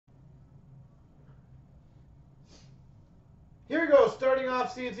Here we go, starting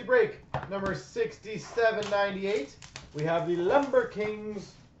off CNC break, number 6798. We have the Lumber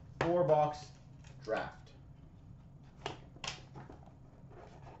Kings 4-box draft.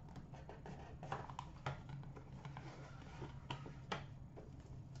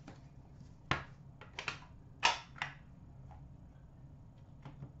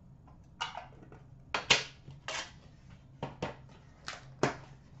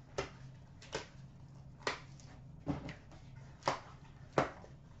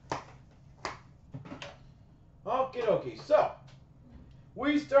 Okie dokie, so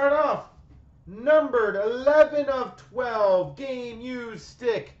we start off numbered 11 of 12 game used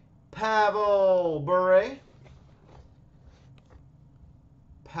stick Pavel Bure.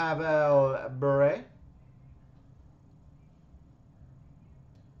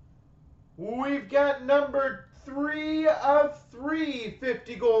 We've got numbered 3 of 3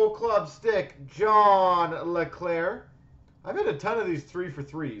 50 gold club stick John LeClair. I've had a ton of these 3 for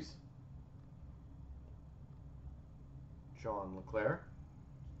 3s. John LeClair.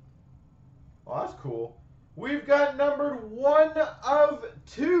 Oh, that's cool. We've got numbered 1 of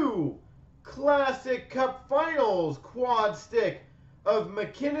 2 Classic Cup Finals quad stick of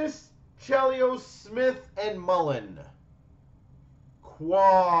McInnes, Chelios, Smith, and Mullen.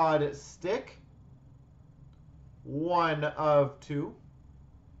 Quad stick. 1 of 2.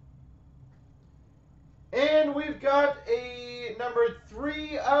 And we've got a number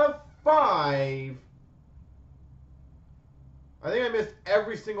 3 of 5. I think I missed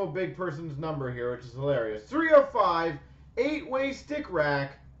every single big person's number here, which is hilarious. 3 of 5, 8-way stick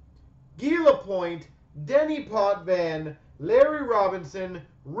rack, Gila Point, Denny Potvin, Larry Robinson,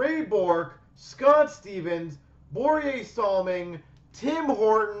 Ray Bork, Scott Stevens, Borje Salming, Tim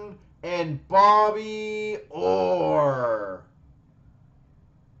Horton, and Bobby Orr.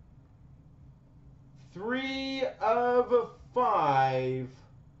 3 of 5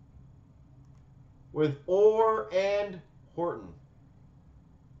 with Orr and Horton.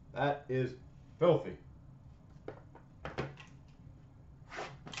 That is filthy.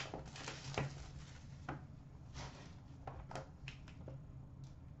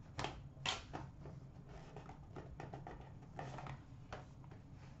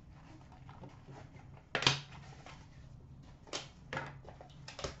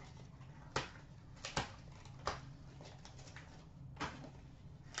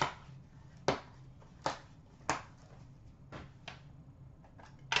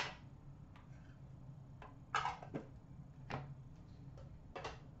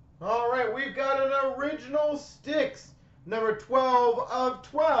 All right, we've got an original sticks, number 12 of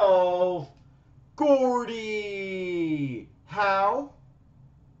 12, Gordie Howe.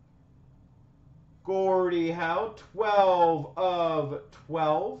 12 of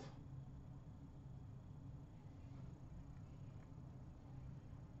 12.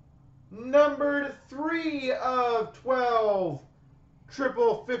 Numbered 3 of 12,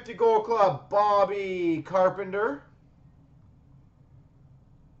 triple 50 gold club, Bobby Carpenter.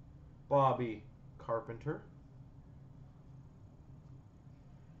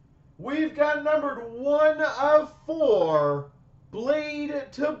 We've got numbered 1 of 4, blade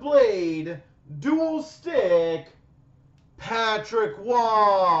to blade, dual stick, Patrick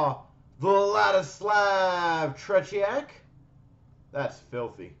Waugh, Vladislav Tretiak. That's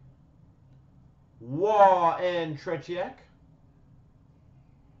filthy. Waugh and Tretiak.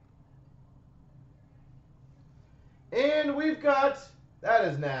 And we've got, that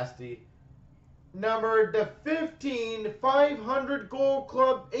is nasty, numbered the 15 500 gold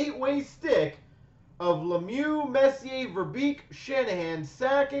club 8-way stick of Lemieux, Messier, Verbeek, Shanahan,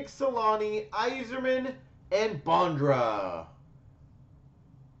 Sakic, Solani, Iserman, and Bondra.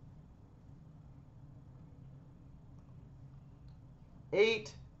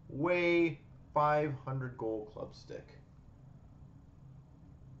 Eight-way 500 gold club stick.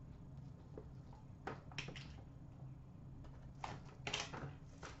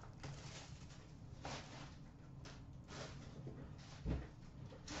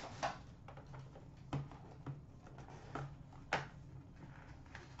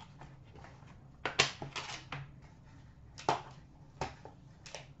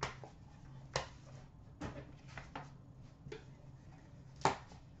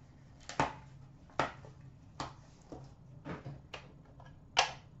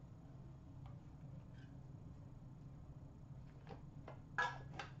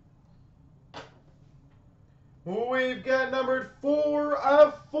 We've got numbered 4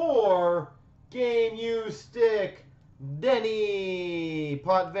 of 4, game used stick, Denny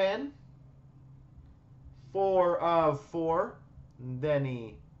Potvin. 4 of 4,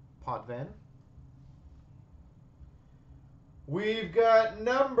 Denny Potvin. We've got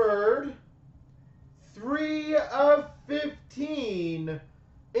numbered 3 of 15,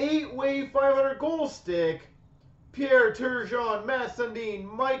 8-way 500 goal stick, Pierre Turgeon, Matt Sundin,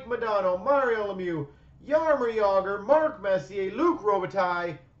 Mike Modano, Mario Lemieux, Jaromir Jagr, Mark Messier, Luc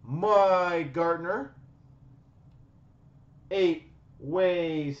Robitaille, Mike Gartner.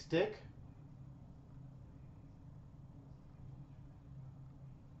 8-way stick.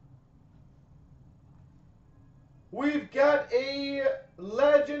 We've got a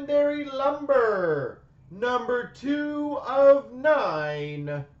legendary lumber. Number 2 of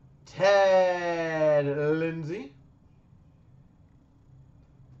 9, Ted Lindsay.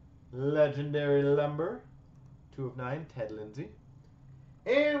 Legendary lumber. 2 of 9, Ted Lindsay.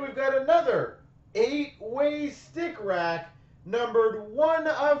 And we've got another 8-way stick rack, numbered 1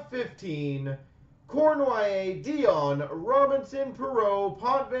 of 15, Cornway, Dion, Robinson, Perreault,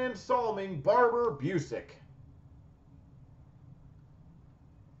 Potvin, Salming, Barber, Busick.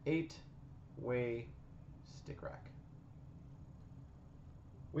 8-way stick rack.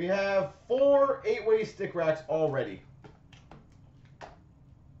 We have 4 8-way stick racks already.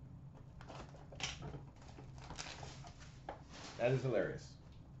 That is hilarious.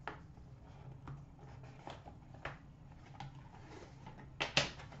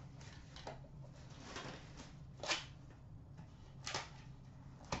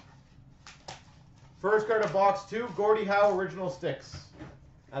 First card of box 2, Gordie Howe original sticks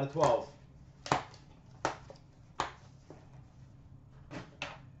out of 12.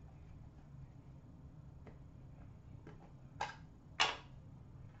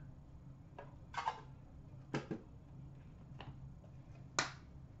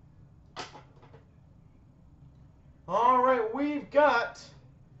 All right, we've got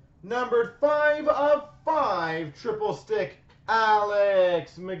numbered 5 of 5 triple stick,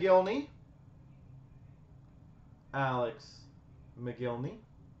 Alex McGillney. Alex McGillney.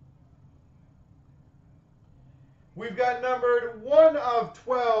 We've got numbered 1 of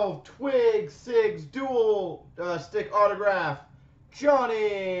 12 Twig Sigs dual stick autograph,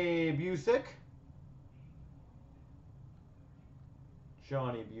 Johnny Busick.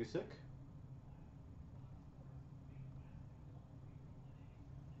 Johnny Busick.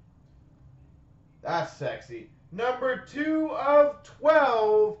 That's sexy. Number 2 of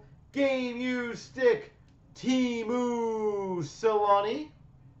 12 game used stick, Teemu Selanne.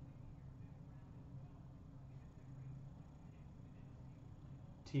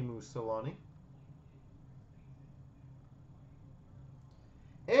 Teemu Selanne.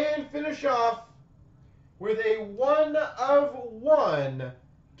 And finish off with a 1 of 1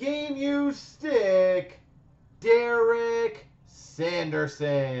 game used stick, Derek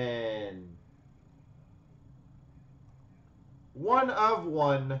Sanderson. 1 of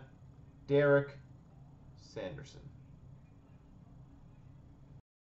 1, Derek Sanderson.